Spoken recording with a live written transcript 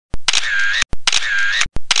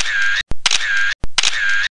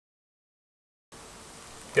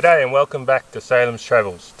G'day and welcome back to Salem's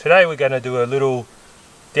Travels. Today we're going to do a little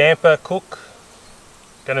damper cook.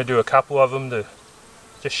 Going to do a couple of them to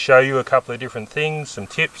just show you a couple of different things, some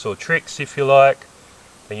tips or tricks if you like,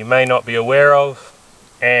 that you may not be aware of.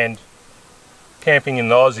 And camping in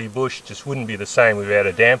the Aussie bush just wouldn't be the same without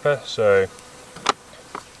a damper, so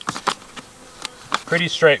pretty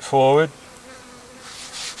straightforward.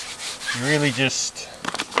 You really just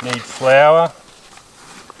need flour.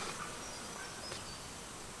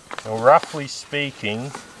 Well, roughly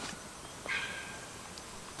speaking,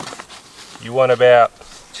 you want about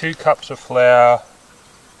 2 cups of flour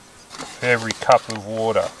for every cup of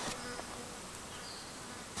water.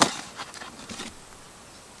 So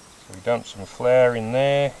we dump some flour in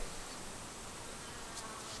there.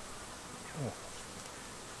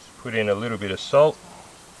 Just put in a little bit of salt.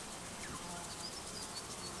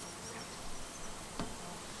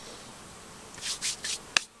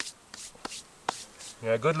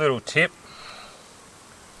 Now, a good little tip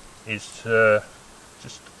is to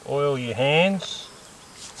just oil your hands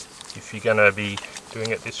if you're going to be doing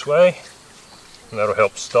it this way, and that'll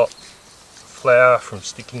help stop flour from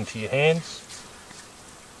sticking to your hands.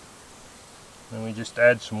 Then we just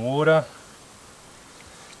add some water.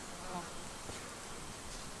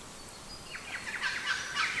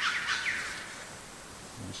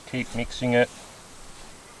 Just keep mixing it.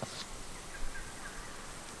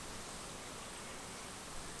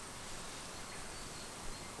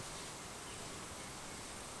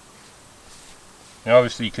 Now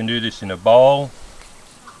obviously you can do this in a bowl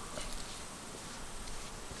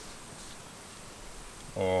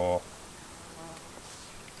or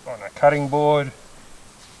on a cutting board.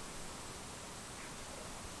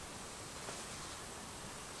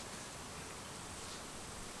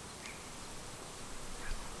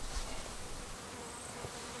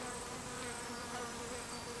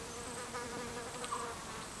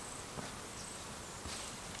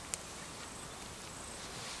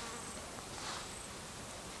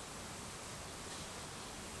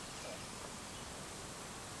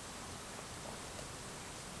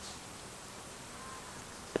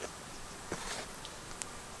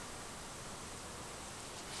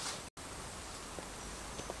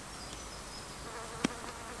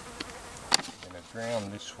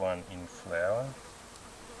 Drown this one in flour.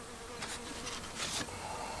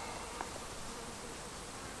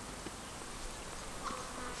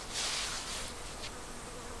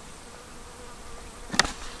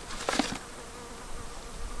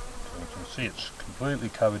 So you can see it's completely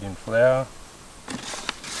covered in flour.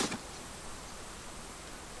 This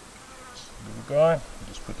little guy, I'll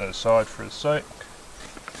just put that aside for a sec.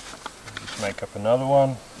 Just make up another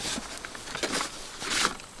one.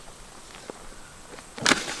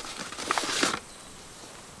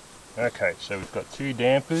 Okay, so we've got 2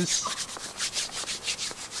 dampers.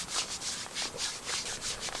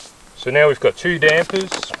 So now we've got 2 dampers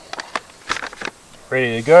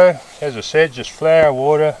ready to go. As I said, just flour,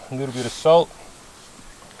 water, a little bit of salt.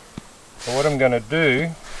 So what I'm going to do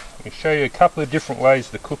is show you a couple of different ways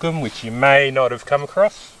to cook them, which you may not have come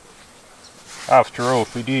across. After all,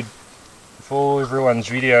 if all everyone's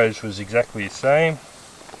videos was exactly the same,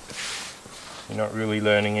 you're not really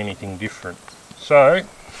learning anything different. So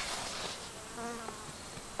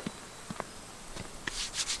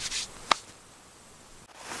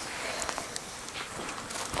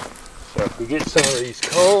if we get some of these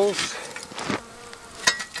coals,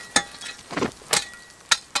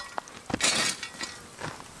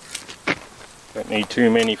 don't need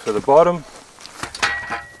too many for the bottom.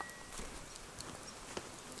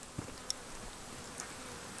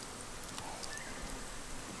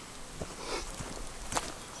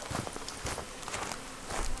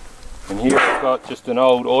 And here I've got just an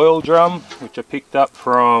old oil drum which I picked up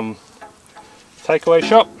from a takeaway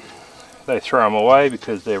shop. They throw them away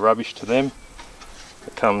because they're rubbish to them.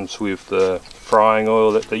 It comes with the frying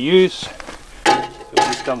oil that they use. So we'll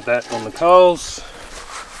just dump that on the coals.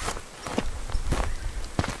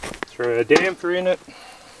 Throw a damper in it.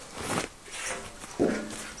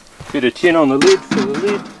 Bit of tin on the lid for the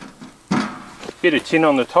lid. Bit of tin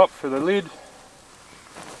on the top for the lid.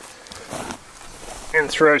 And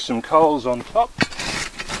throw some coals on top.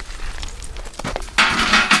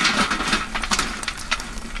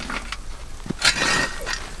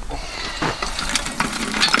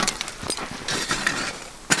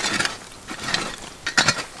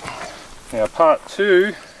 Now part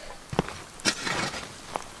 2,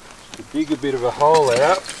 to dig a bit of a hole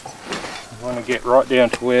out, you want to get right down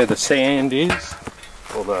to where the sand is,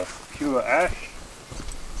 or the pure ash.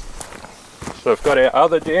 So I've got our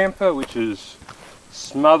other damper which is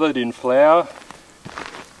smothered in flour.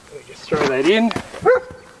 We just throw that in.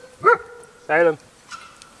 Salem.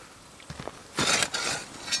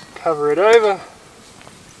 Cover it over.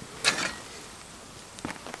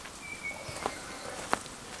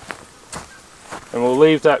 And we'll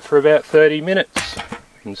leave that for about 30 minutes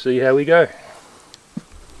and see how we go.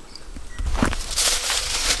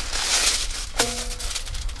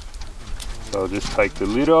 So I'll just take the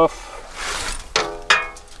lid off,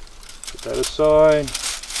 put that aside.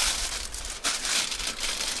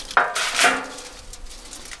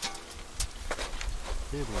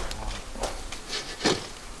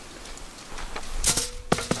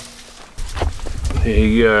 There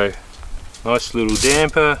you go, nice little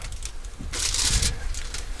damper,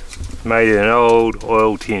 made in an old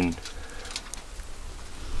oil tin.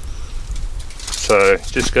 So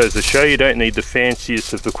just goes to show you don't need the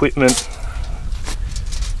fanciest of equipment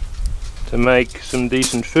to make some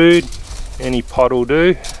decent food. Any pot will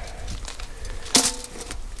do.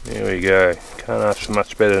 There we go, can't ask for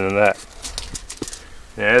much better than that.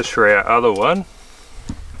 Now as for our other one,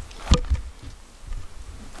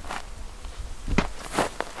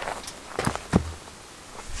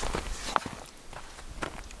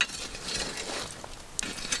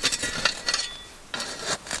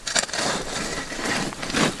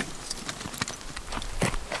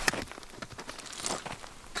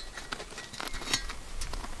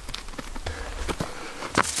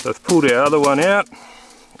 so I've pulled our other one out,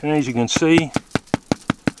 and as you can see,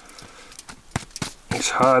 there's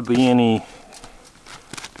hardly any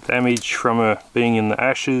damage from her being in the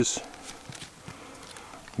ashes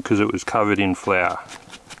because it was covered in flour.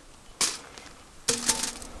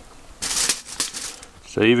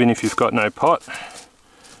 So even if you've got no pot,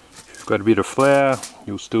 if you've got a bit of flour,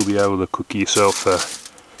 you'll still be able to cook yourself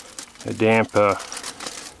a damper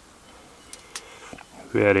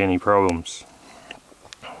without any problems.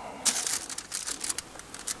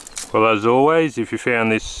 Well, as always, if you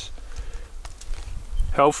found this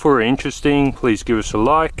helpful or interesting, please give us a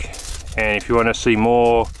like, and if you want to see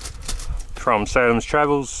more from Salem's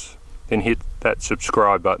Travels, then hit that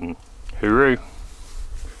subscribe button. Hooroo!